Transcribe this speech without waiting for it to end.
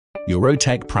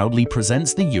Eurotech proudly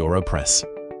presents the Europress,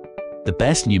 the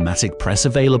best pneumatic press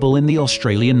available in the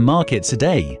Australian market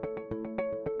today.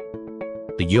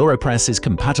 The Europress is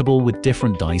compatible with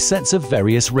different die sets of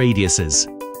various radiuses.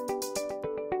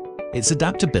 Its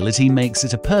adaptability makes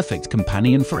it a perfect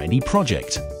companion for any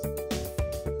project.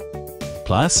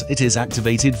 Plus, it is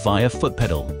activated via foot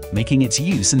pedal, making its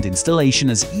use and installation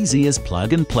as easy as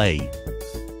plug and play.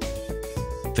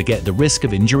 Forget the risk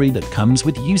of injury that comes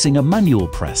with using a manual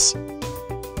press.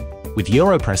 With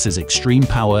Europress's extreme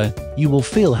power, you will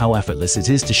feel how effortless it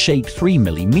is to shape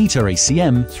 3mm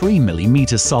ACM,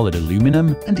 3mm solid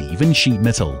aluminum, and even sheet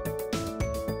metal.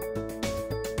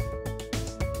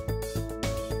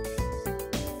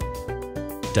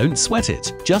 Don't sweat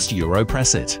it, just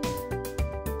Europress it.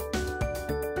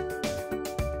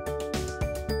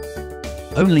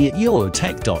 Only at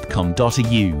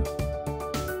eurotech.com.au.